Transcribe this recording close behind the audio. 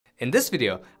In this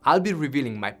video, I'll be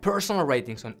revealing my personal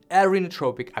ratings on every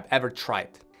nootropic I've ever tried.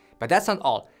 But that's not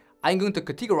all. I'm going to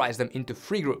categorize them into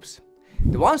 3 groups.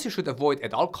 The ones you should avoid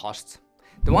at all costs,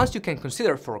 the ones you can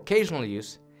consider for occasional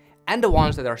use, and the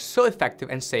ones that are so effective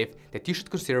and safe that you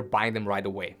should consider buying them right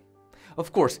away.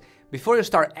 Of course, before you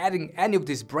start adding any of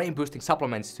these brain-boosting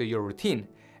supplements to your routine,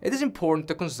 it is important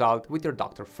to consult with your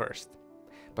doctor first.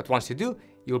 But once you do,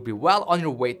 you'll be well on your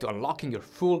way to unlocking your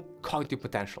full cognitive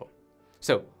potential.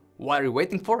 So, what are you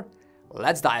waiting for?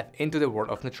 Let's dive into the world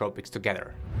of nootropics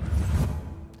together.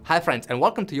 Hi friends, and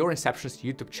welcome to your Inception's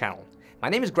YouTube channel. My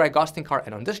name is Greg Ostinkar,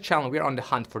 and on this channel we are on the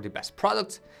hunt for the best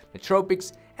products,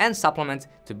 nootropics, and supplements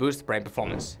to boost brain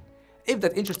performance. If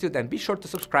that interests you, then be sure to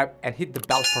subscribe and hit the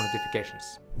bell for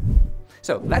notifications.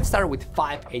 So let's start with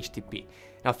 5-HTP.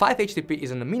 Now 5-HTP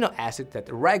is an amino acid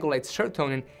that regulates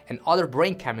serotonin and other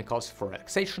brain chemicals for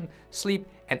relaxation, sleep,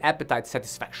 and appetite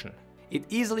satisfaction. It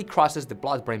easily crosses the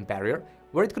blood-brain barrier,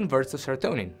 where it converts to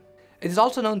serotonin. It is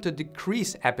also known to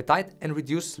decrease appetite and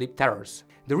reduce sleep terrors.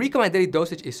 The recommended daily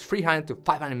dosage is 300 to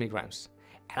 500 milligrams,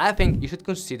 and I think you should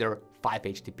consider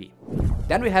 5-HTP.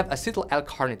 Then we have acetyl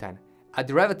L-carnitine, a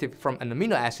derivative from an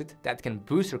amino acid that can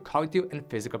boost your cognitive and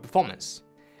physical performance.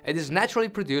 It is naturally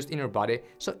produced in your body,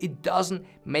 so it doesn't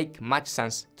make much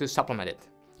sense to supplement it.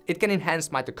 It can enhance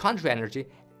mitochondrial energy,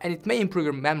 and it may improve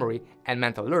your memory and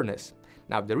mental alertness.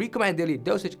 Now, the recommended daily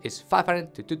dosage is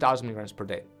 500 to 2000 milligrams per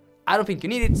day. I don't think you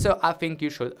need it, so I think you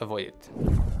should avoid it.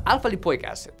 Alpha-lipoic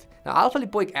acid. Now,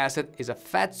 alpha-lipoic acid is a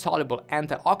fat-soluble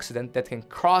antioxidant that can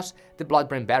cross the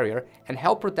blood-brain barrier and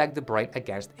help protect the brain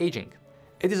against aging.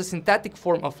 It is a synthetic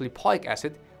form of lipoic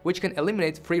acid, which can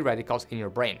eliminate free radicals in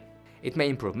your brain. It may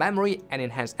improve memory and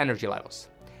enhance energy levels.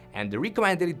 And the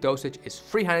recommended daily dosage is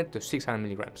 300 to 600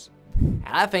 milligrams. And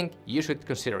I think you should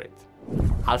consider it.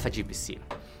 Alpha-GPC.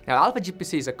 Now,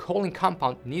 alpha-GPC is a choline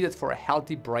compound needed for a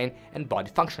healthy brain and body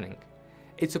functioning.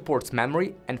 It supports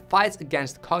memory and fights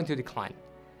against cognitive decline.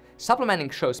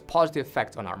 Supplementing shows positive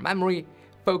effects on our memory,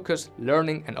 focus,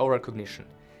 learning, and overall cognition.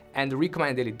 And the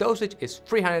recommended daily dosage is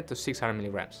 300 to 600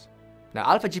 milligrams. Now,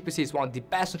 alpha-GPC is one of the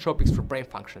best nootropics for brain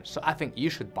function, so I think you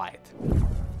should buy it.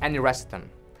 And Racetam.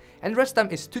 And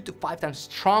Racetam is 2 to 5 times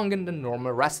stronger than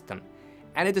normal Racetam,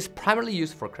 and it is primarily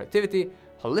used for creativity,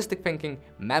 holistic thinking,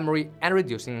 memory, and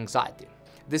reducing anxiety.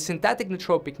 This synthetic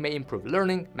nootropic may improve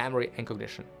learning, memory, and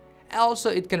cognition. Also,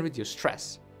 it can reduce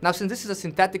stress. Now, since this is a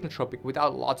synthetic nootropic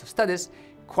without lots of studies,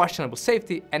 questionable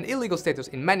safety, and illegal status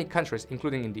in many countries,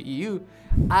 including in the EU,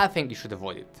 I think you should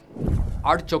avoid it.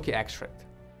 Artichoke extract.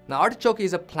 Now, artichoke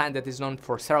is a plant that is known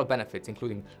for several benefits,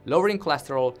 including lowering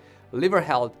cholesterol, liver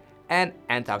health, and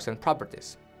antioxidant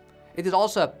properties. It is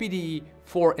also a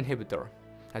PDE4 inhibitor.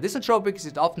 Now, this nootropic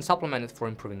is often supplemented for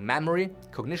improving memory,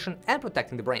 cognition, and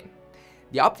protecting the brain.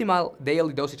 The optimal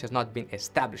daily dosage has not been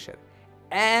established yet,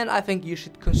 and I think you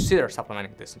should consider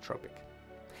supplementing this nootropic.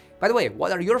 By the way,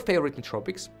 what are your favorite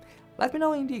nootropics? Let me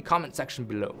know in the comment section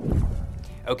below.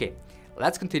 Okay,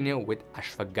 let's continue with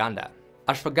ashwagandha.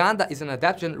 Ashwagandha is an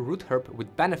adaptogen root herb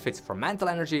with benefits for mental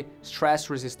energy, stress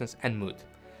resistance, and mood.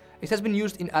 It has been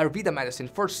used in Ayurveda medicine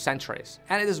for centuries,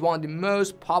 and it is one of the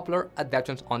most popular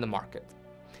adaptogens on the market.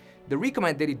 The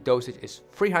recommended daily dosage is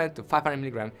 300 to 500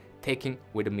 milligrams taken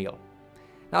with a meal.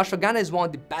 Now, ashwagandha is one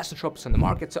of the best nootropics on the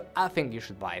market, so I think you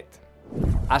should buy it.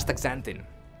 Astaxanthin.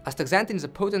 Astaxanthin is a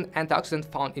potent antioxidant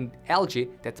found in algae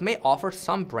that may offer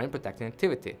some brain-protecting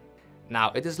activity.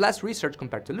 Now, it is less research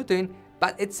compared to lutein,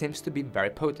 but it seems to be very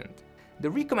potent. The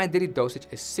recommended daily dosage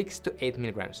is 6 to 8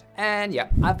 milligrams, and yeah,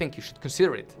 I think you should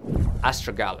consider it.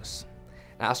 Astragalus.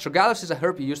 Now, astragalus is a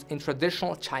herb used in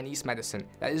traditional Chinese medicine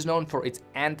that is known for its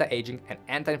anti-aging and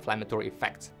anti-inflammatory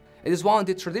effects. It is one of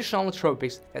the traditional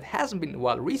nootropics that hasn't been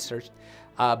well researched,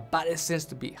 but it seems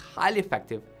to be highly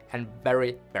effective and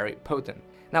very, very potent.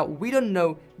 Now, we don't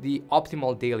know the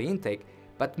optimal daily intake,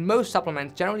 but most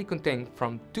supplements generally contain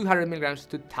from 200 milligrams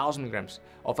to 1000 milligrams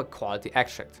of a quality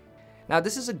extract. Now,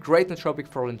 this is a great nootropic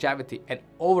for longevity and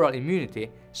overall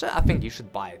immunity, so I think you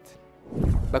should buy it.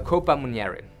 Bacopa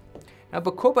monnieri. Now,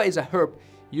 bacopa is a herb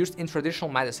used in traditional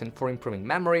medicine for improving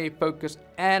memory, focus,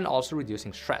 and also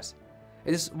reducing stress.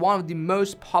 It is one of the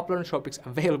most popular nootropics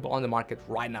available on the market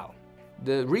right now.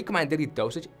 The recommended daily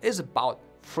dosage is about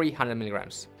 300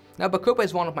 milligrams. Now, bacopa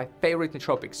is one of my favorite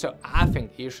nootropics, so I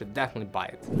think you should definitely buy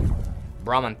it.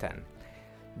 Bromantan.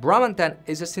 Bromantan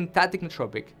is a synthetic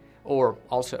nootropic, or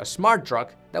also a smart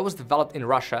drug that was developed in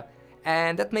Russia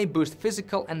and that may boost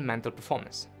physical and mental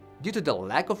performance. Due to the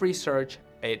lack of research,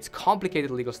 its complicated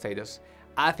legal status,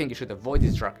 I think you should avoid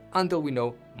this drug until we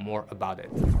know more about it.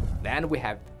 Then we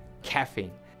have caffeine.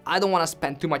 I don't want to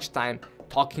spend too much time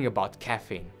talking about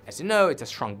caffeine. As you know, it's a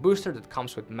strong booster that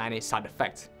comes with many side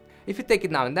effects. If you take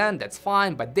it now and then, that's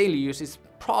fine, but daily use is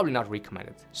probably not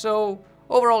recommended. So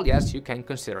overall, yes, you can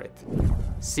consider it.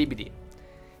 CBD.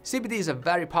 CBD is a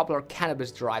very popular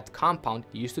cannabis-derived compound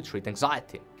used to treat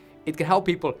anxiety. It can help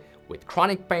people with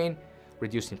chronic pain,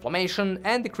 reduce inflammation,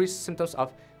 and decrease symptoms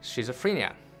of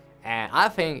schizophrenia. And I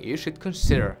think you should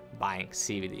consider buying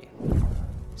CBD.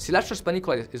 Silastris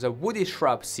paniculatus is a woody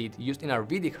shrub seed used in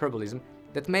Ayurvedic herbalism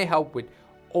that may help with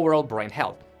overall brain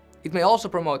health. It may also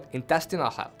promote intestinal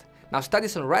health. Now,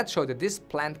 studies on rats show that this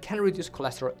plant can reduce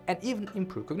cholesterol and even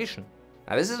improve cognition.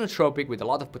 Now, this is a nootropic with a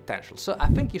lot of potential, so I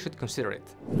think you should consider it.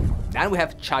 Then we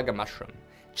have chaga mushroom.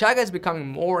 Chaga is becoming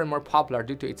more and more popular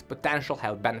due to its potential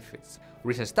health benefits.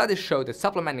 Recent studies show that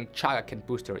supplementing chaga can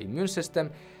boost your immune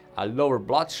system, lower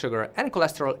blood sugar and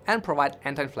cholesterol, and provide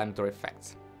anti-inflammatory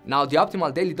effects. Now, the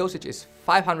optimal daily dosage is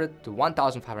 500 to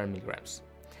 1500 milligrams.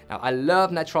 Now, I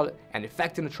love natural and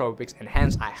effective nootropics, and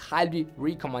hence I highly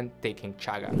recommend taking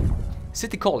chaga.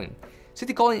 Citicoline.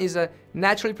 Citicoline is a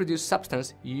naturally produced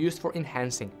substance used for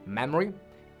enhancing memory,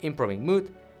 improving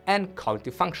mood, and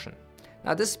cognitive function.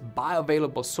 Now, this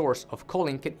bioavailable source of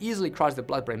choline can easily cross the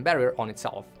blood-brain barrier on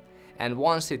itself, and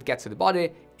once it gets to the body,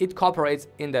 it cooperates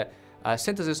in the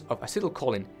synthesis of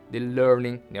acetylcholine, the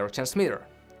learning neurotransmitter.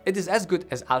 It is as good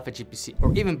as alpha-GPC,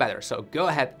 or even better, so go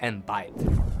ahead and buy it.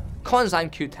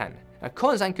 Coenzyme Q10. Now,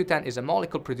 coenzyme Q10 is a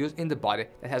molecule produced in the body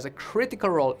that has a critical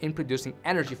role in producing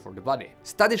energy for the body.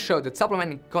 Studies show that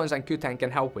supplementing coenzyme Q10 can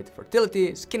help with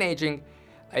fertility, skin aging,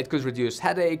 it could reduce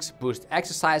headaches, boost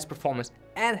exercise performance,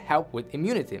 and help with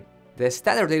immunity. The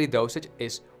standard daily dosage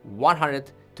is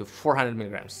 100 to 400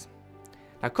 milligrams.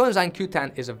 Now, coenzyme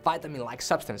Q10 is a vitamin-like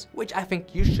substance, which I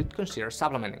think you should consider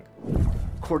supplementing.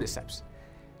 Cordyceps.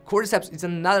 Cordyceps is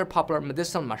another popular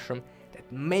medicinal mushroom that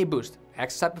may boost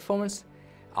exercise performance,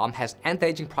 has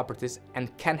anti-aging properties,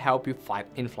 and can help you fight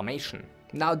inflammation.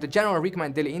 Now, the general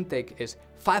recommended daily intake is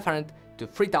 500 to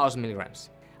 3000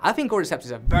 milligrams. I think cordyceps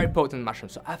is a very potent mushroom,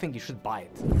 so I think you should buy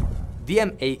it.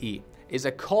 DMAE is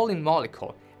a choline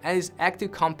molecule and is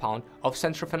active compound of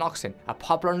centrophenoxin, a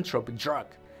popular nootropic drug.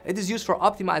 It is used for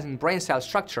optimizing brain cell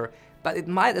structure, but it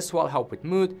might as well help with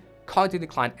mood, cognitive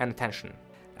decline, and attention.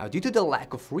 Now, due to the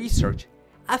lack of research,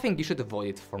 I think you should avoid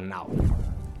it for now.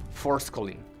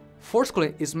 Forskolin.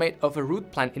 Forskolin is made of a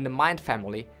root plant in the mint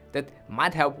family that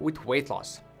might help with weight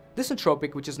loss. This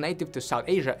nootropic, which is native to South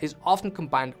Asia, is often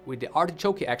combined with the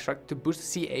artichoke extract to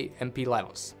boost CAMP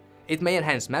levels. It may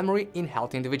enhance memory in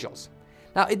healthy individuals.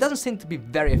 Now, it doesn't seem to be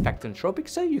very effective nootropic,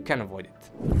 so you can avoid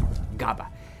it. GABA.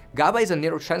 GABA is a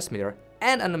neurotransmitter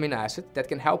and an amino acid that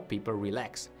can help people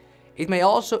relax. It may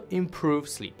also improve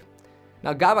sleep.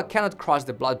 Now, GABA cannot cross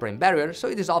the blood-brain barrier, so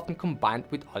it is often combined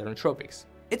with other nootropics.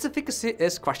 Its efficacy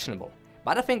is questionable,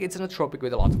 but I think it's a nootropic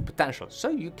with a lot of potential, so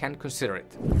you can consider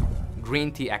it.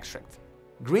 Green tea extract.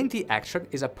 Green tea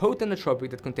extract is a potent nootropic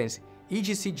that contains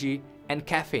EGCG and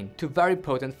caffeine, two very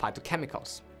potent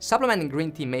phytochemicals. Supplementing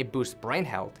green tea may boost brain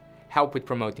health, help with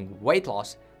promoting weight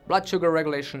loss, blood sugar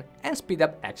regulation, and speed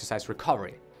up exercise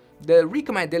recovery. The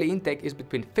recommended daily intake is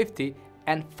between 50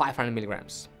 and 500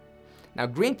 milligrams. Now,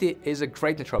 green tea is a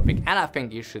great nootropic, and I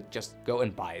think you should just go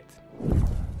and buy it.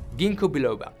 Ginkgo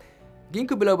biloba.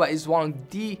 Ginkgo biloba is one of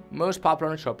the most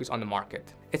popular nootropics on the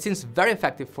market. It seems very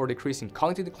effective for decreasing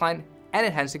cognitive decline and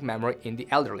enhancing memory in the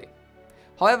elderly.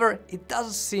 However, it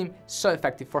doesn't seem so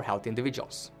effective for healthy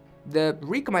individuals. The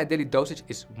recommended daily dosage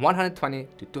is 120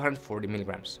 to 240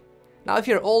 milligrams. Now, if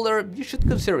you're older, you should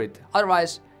consider it,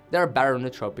 otherwise there are better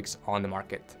nootropics on the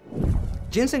market.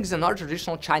 Ginseng is another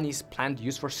traditional Chinese plant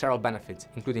used for several benefits,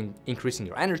 including increasing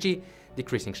your energy,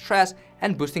 decreasing stress,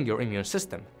 and boosting your immune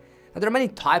system. Now, there are many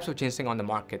types of ginseng on the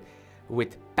market,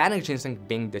 with panic ginseng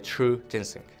being the true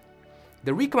ginseng.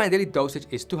 The recommended daily dosage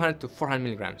is 200 to 400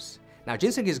 milligrams. Now,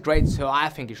 ginseng is great, so I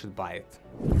think you should buy it.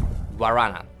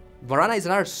 Guarana. Guarana is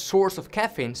another source of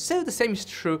caffeine, so the same is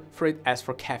true for it as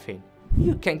for caffeine.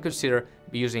 You can consider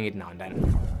using it now and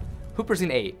then.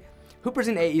 Huperzine A.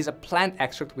 Huperzine A is a plant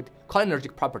extract with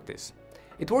cholinergic properties.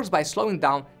 It works by slowing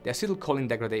down the acetylcholine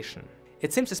degradation.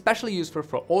 It seems especially useful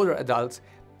for older adults,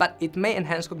 but it may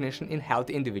enhance cognition in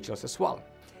healthy individuals as well.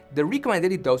 The recommended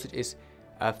daily dosage is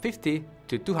 50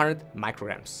 to 200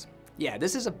 micrograms. Yeah,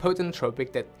 this is a potent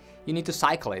nootropic that you need to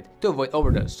cycle it to avoid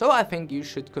overdose, so I think you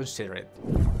should consider it.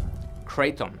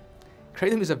 Kratom.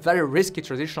 Kratom is a very risky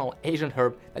traditional Asian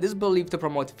herb that is believed to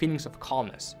promote feelings of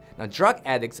calmness. Now, drug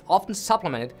addicts often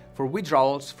supplement it for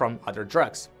withdrawals from other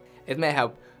drugs. It may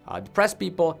help depressed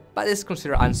people, but is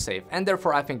considered unsafe, and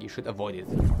therefore I think you should avoid it.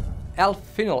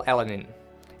 L-phenylalanine.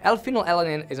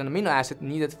 L-phenylalanine is an amino acid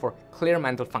needed for clear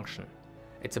mental function.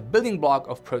 It's a building block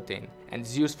of protein and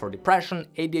is used for depression,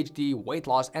 ADHD, weight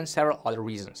loss, and several other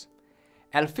reasons.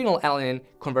 L-phenylalanine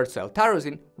converts to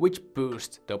L-tyrosine, which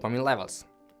boosts dopamine levels.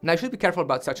 Now you should be careful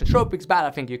about such nootropics, but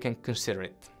I think you can consider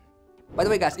it. By the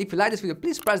way guys, if you like this video,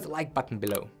 please press the like button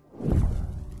below.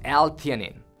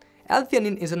 L-theanine.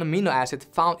 L-theanine is an amino acid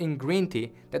found in green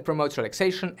tea that promotes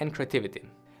relaxation and creativity.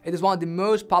 It is one of the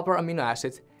most popular amino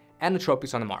acids and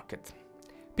nootropics on the market.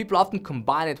 People often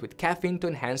combine it with caffeine to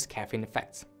enhance caffeine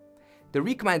effects. The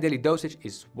recommended daily dosage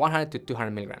is 100 to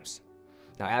 200 milligrams.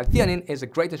 Now L-theanine is a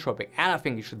great nootropic and I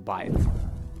think you should buy it.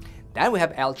 Then we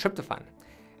have L-tryptophan.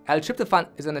 L-tryptophan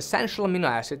is an essential amino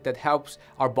acid that helps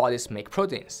our bodies make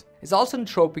proteins. It's also a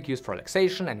nootropic used for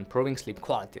relaxation and improving sleep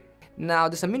quality. Now,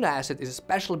 this amino acid is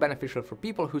especially beneficial for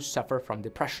people who suffer from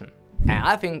depression, and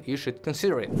I think you should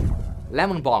consider it.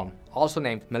 Lemon balm, also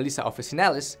named Melissa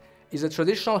officinalis, is a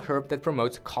traditional herb that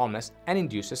promotes calmness and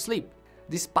induces sleep.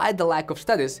 Despite the lack of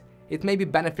studies, it may be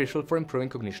beneficial for improving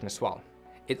cognition as well.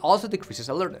 It also decreases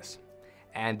alertness,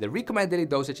 and the recommended daily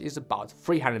dosage is about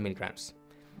 300 milligrams.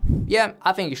 Yeah,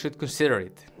 I think you should consider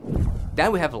it.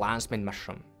 Then we have lion's mane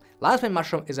mushroom. Lion's mane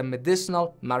mushroom is a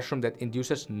medicinal mushroom that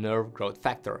induces nerve growth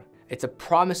factor. It's a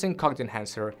promising cognitive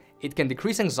enhancer. It can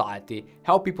decrease anxiety,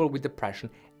 help people with depression,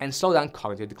 and slow down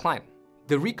cognitive decline.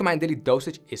 The recommended daily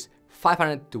dosage is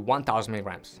 500 to 1000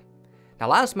 milligrams. Now,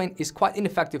 lion's mane is quite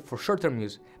ineffective for short-term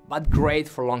use, but great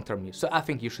for long-term use, so I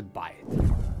think you should buy it.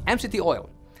 MCT oil.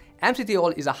 MCT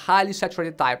oil is a highly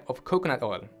saturated type of coconut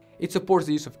oil. It supports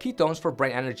the use of ketones for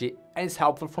brain energy and is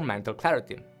helpful for mental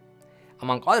clarity.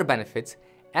 Among other benefits,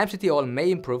 MCT oil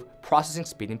may improve processing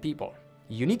speed in people.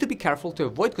 You need to be careful to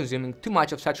avoid consuming too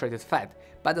much of saturated fat,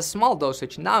 but a small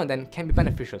dosage now and then can be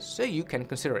beneficial, so you can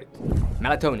consider it.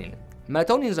 Melatonin.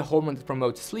 Melatonin is a hormone that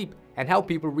promotes sleep and helps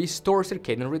people restore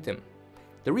circadian rhythm.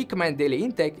 The recommended daily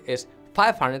intake is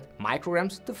 500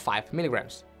 micrograms to 5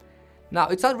 milligrams. Now,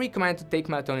 it's not recommended to take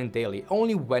melatonin daily,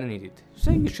 only when you need it,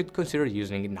 so you should consider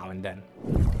using it now and then.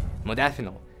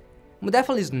 Modafinil.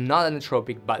 Modafinil is not a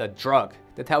nootropic but a drug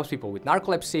that helps people with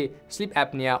narcolepsy, sleep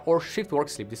apnea, or shift work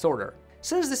sleep disorder.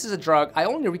 Since this is a drug, I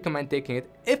only recommend taking it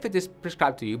if it is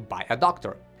prescribed to you by a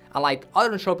doctor. Unlike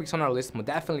other nootropics on our list,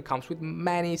 modafinil comes with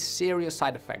many serious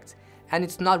side effects, and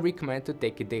it's not recommended to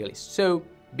take it daily, so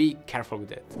be careful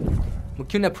with it.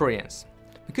 Mucuna pruriens.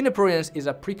 Mucuna pruriens is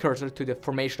a precursor to the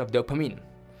formation of dopamine.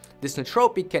 This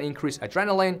nootropic can increase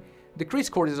adrenaline, decrease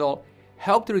cortisol,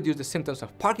 help to reduce the symptoms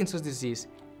of Parkinson's disease,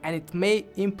 and it may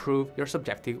improve your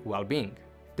subjective well-being.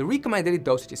 The recommended daily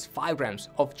dosage is 5 grams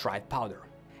of dried powder.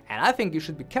 And I think you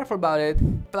should be careful about it,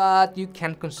 but you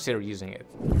can consider using it.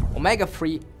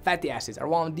 Omega-3 fatty acids are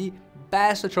one of the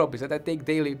best nootropics that I take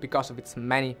daily because of its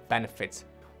many benefits.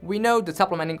 We know that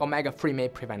supplementing omega-3 may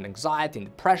prevent anxiety and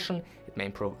depression, it may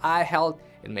improve eye health,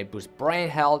 it may boost brain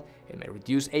health, it may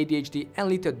reduce ADHD and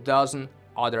lead to a dozen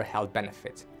other health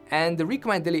benefits. And the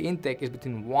recommended daily intake is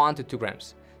between 1 to 2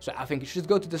 grams, so I think you should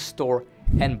go to the store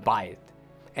and buy it.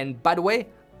 And by the way,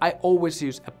 I always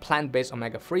use a plant-based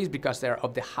omega-3s because they are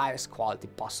of the highest quality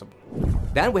possible.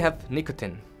 Then we have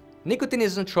nicotine. Nicotine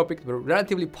is a nootropic with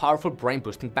relatively powerful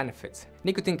brain-boosting benefits.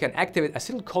 Nicotine can activate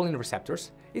acetylcholine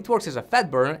receptors, it works as a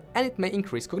fat burner, and it may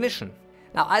increase cognition.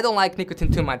 Now, I don't like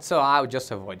nicotine too much, so I would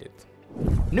just avoid it.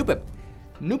 Nootropic.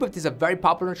 Nootropic is a very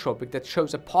popular nootropic that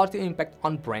shows a positive impact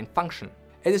on brain function.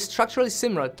 It is structurally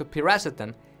similar to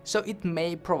piracetam, so it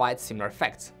may provide similar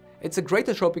effects. It's a great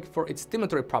nootropic for its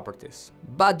stimulatory properties,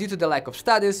 but due to the lack of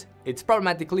studies, its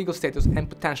problematic legal status and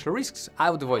potential risks, I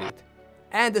would avoid it.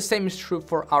 And the same is true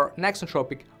for our next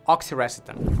nootropic,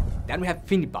 oxiracetam. Then we have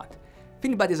Finibut.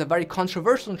 Finibut is a very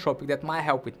controversial nootropic that might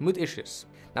help with mood issues.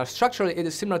 Now, structurally it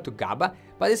is similar to GABA,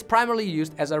 but is primarily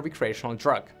used as a recreational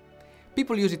drug.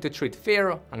 People use it to treat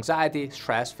fear, anxiety,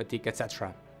 stress, fatigue,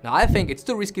 etc. Now, I think it's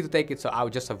too risky to take it, so I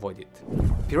would just avoid it.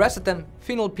 Piracetam,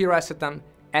 phenylpiracetam,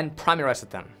 and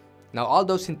primiracetam. Now, all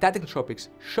those synthetic nootropics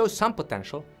show some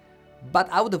potential, but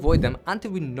I would avoid them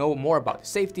until we know more about the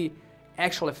safety,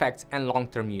 actual effects, and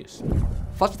long-term use.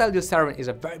 Phosphatidylserine is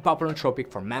a very popular nootropic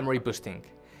for memory boosting.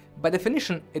 By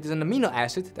definition, it is an amino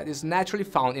acid that is naturally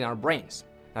found in our brains.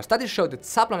 Now, studies show that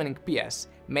supplementing PS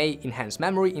may enhance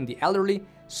memory in the elderly,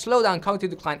 slow down cognitive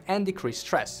decline, and decrease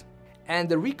stress. And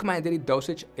the recommended daily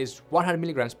dosage is 100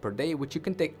 milligrams per day, which you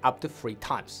can take up to 3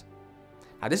 times.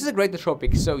 Now, this is a great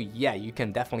nootropic, so yeah, you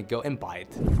can definitely go and buy it.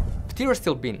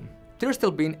 Pterostilbene.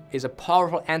 Pterostilbene is a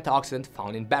powerful antioxidant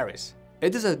found in berries.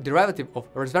 It is a derivative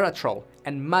of resveratrol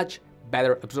and much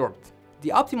better absorbed. The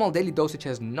optimal daily dosage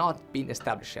has not been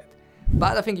established yet,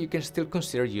 but I think you can still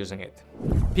consider using it.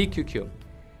 PQQ.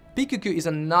 PQQ is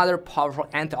another powerful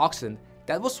antioxidant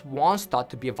that was once thought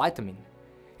to be a vitamin.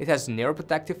 it has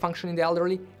neuroprotective function in the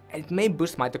elderly, and it may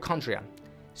boost mitochondria.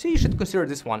 So you should consider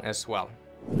this one as well.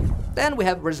 Then we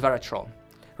have resveratrol.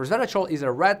 Resveratrol is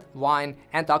a red wine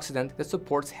antioxidant that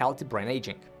supports healthy brain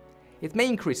aging. It may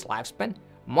increase lifespan,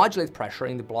 modulate pressure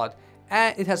in the blood,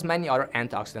 and it has many other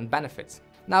antioxidant benefits.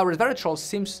 Now, resveratrol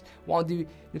seems one of the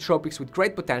nootropics with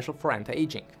great potential for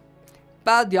anti-aging.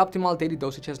 But the optimal daily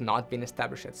dosage has not been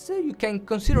established yet, so you can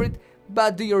consider it,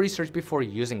 but do your research before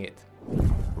using it.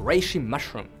 Reishi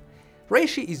mushroom.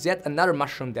 Reishi is yet another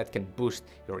mushroom that can boost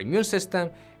your immune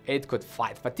system. It could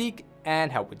fight fatigue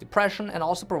and help with depression, and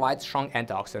also provide strong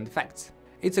antioxidant effects.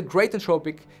 It's a great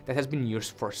nootropic that has been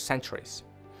used for centuries.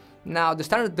 Now, the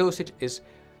standard dosage is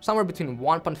somewhere between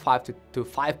 1.5 to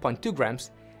 5.2 grams,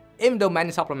 even though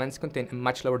many supplements contain a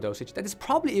much lower dosage that is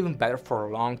probably even better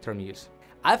for long-term use.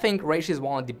 I think reishi is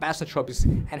one of the best nootropics,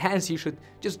 and hence you should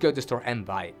just go to the store and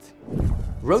buy it.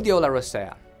 Rhodiola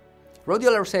rosea.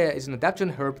 Rhodiola rosea is an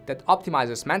adaptogen herb that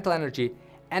optimizes mental energy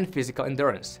and physical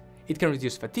endurance. It can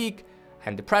reduce fatigue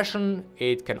and depression.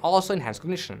 It can also enhance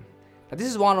cognition. Now, this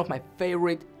is one of my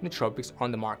favorite nootropics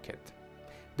on the market.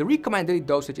 The recommended daily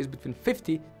dosage is between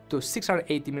 50 to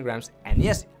 680 milligrams, and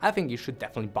yes, I think you should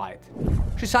definitely buy it.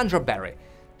 Schisandra berry.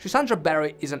 Schisandra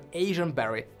berry is an Asian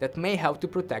berry that may help to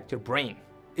protect your brain.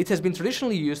 It has been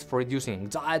traditionally used for reducing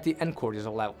anxiety and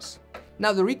cortisol levels.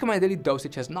 Now, the recommended daily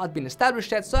dosage has not been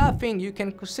established yet, so I think you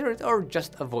can consider it or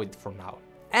just avoid it for now.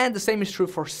 And the same is true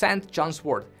for St. John's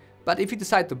wort, but if you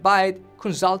decide to buy it,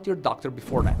 consult your doctor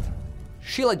before that.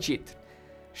 Shilajit.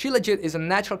 Shilajit is a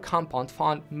natural compound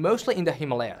found mostly in the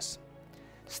Himalayas.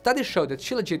 Studies show that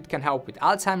Shilajit can help with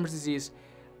Alzheimer's disease,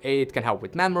 it can help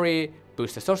with memory,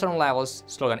 boost testosterone levels,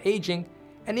 slow down aging,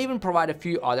 and even provide a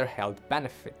few other health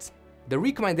benefits. The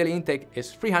recommended daily intake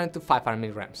is 300 to 500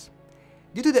 milligrams.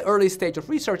 Due to the early stage of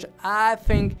research, I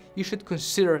think you should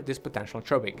consider this potential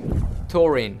nootropic.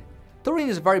 Taurine. Taurine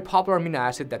is a very popular amino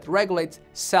acid that regulates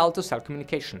cell-to-cell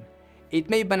communication. It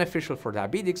may be beneficial for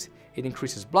diabetics, it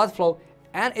increases blood flow,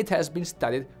 and it has been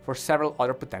studied for several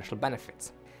other potential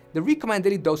benefits. The recommended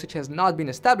daily dosage has not been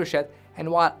established yet, and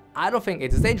while I don't think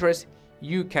it is dangerous,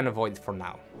 you can avoid it for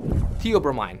now.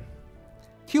 Theobromine.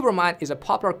 Theobromine is a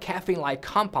popular caffeine-like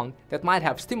compound that might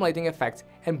have stimulating effects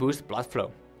and boost blood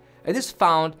flow. It is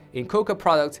found in cocoa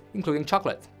products, including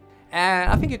chocolate,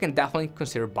 and I think you can definitely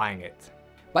consider buying it.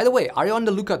 By the way, are you on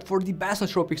the lookout for the best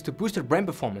nootropics to boost your brain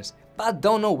performance, but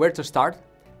don't know where to start?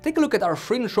 Take a look at our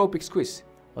free nootropics quiz,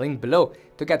 link below,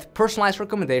 to get personalized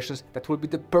recommendations that will be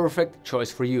the perfect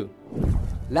choice for you.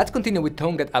 Let's continue with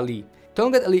Tongat Ali.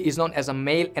 Tongat Ali is known as a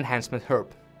male enhancement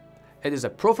herb. It is a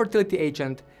pro-fertility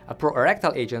agent, a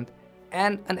pro-erectile agent,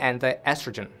 and an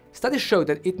anti-estrogen. Studies show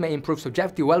that it may improve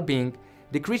subjective well-being,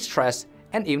 decrease stress,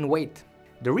 and even weight.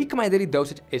 The recommended daily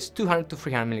dosage is 200 to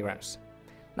 300 milligrams.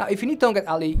 Now, if you need Tongat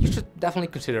Ali, you should definitely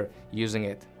consider using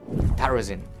it.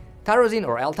 Tyrosine. Tyrosine,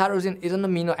 or L-tyrosine, is an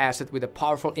amino acid with a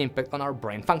powerful impact on our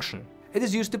brain function. It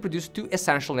is used to produce two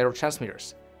essential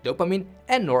neurotransmitters, dopamine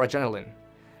and noradrenaline.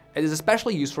 It is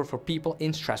especially useful for people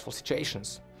in stressful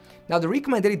situations. Now, the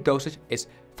recommended daily dosage is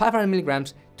 500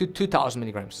 milligrams to 2000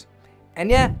 milligrams. And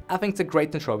yeah, I think it's a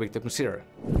great nootropic to consider.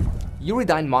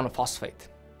 Uridine monophosphate.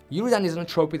 Uridine is a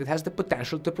nootropic that has the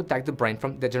potential to protect the brain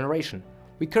from degeneration.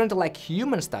 We currently lack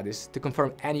human studies to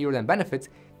confirm any uridine benefits,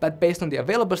 but based on the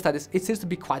available studies, it seems to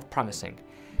be quite promising.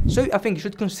 So I think you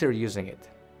should consider using it.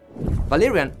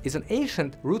 Valerian is an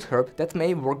ancient root herb that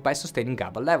may work by sustaining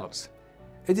GABA levels.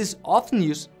 It is often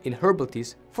used in herbal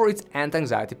teas for its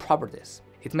anti-anxiety properties.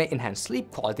 It may enhance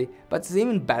sleep quality, but it's an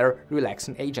even better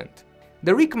relaxing agent.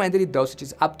 The recommended dosage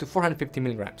is up to 450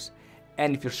 milligrams.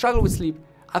 And if you struggle with sleep,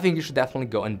 I think you should definitely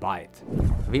go and buy it.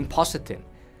 Vinpocetine.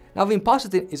 Now,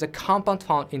 vinpocetine is a compound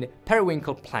found in the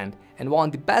periwinkle plant and one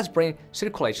of the best brain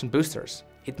circulation boosters.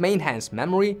 It may enhance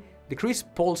memory, decrease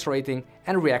pulse rating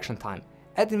and reaction time,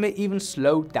 and it may even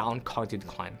slow down cognitive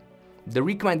decline. The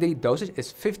recommended dosage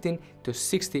is 15 to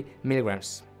 60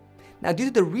 milligrams. Now, due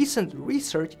to the recent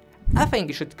research, I think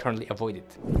you should currently avoid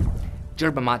it.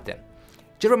 Yerba mate.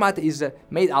 Yerba mate is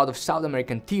made out of South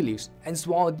American tea leaves and is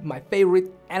one of my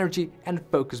favorite energy and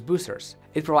focus boosters.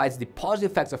 It provides the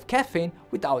positive effects of caffeine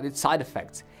without its side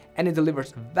effects, and it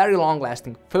delivers very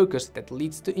long-lasting focus that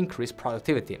leads to increased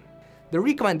productivity. The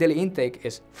recommended daily intake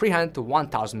is 300 to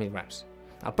 1000 milligrams.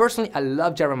 Now, personally, I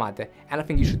love yerba mate, and I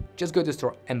think you should just go to the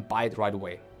store and buy it right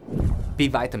away. B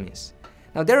vitamins.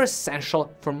 Now, they're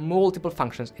essential for multiple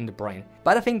functions in the brain,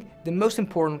 but I think the most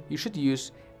important you should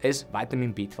use is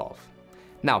vitamin B12.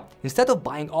 Now, instead of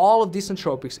buying all of these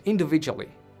nootropics individually,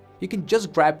 you can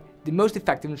just grab the most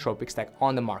effective nootropic stack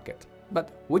on the market.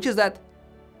 But which is that?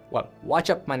 Well, watch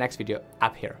up my next video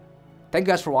up here. Thank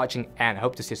you guys for watching, and I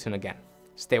hope to see you soon again.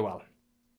 Stay well.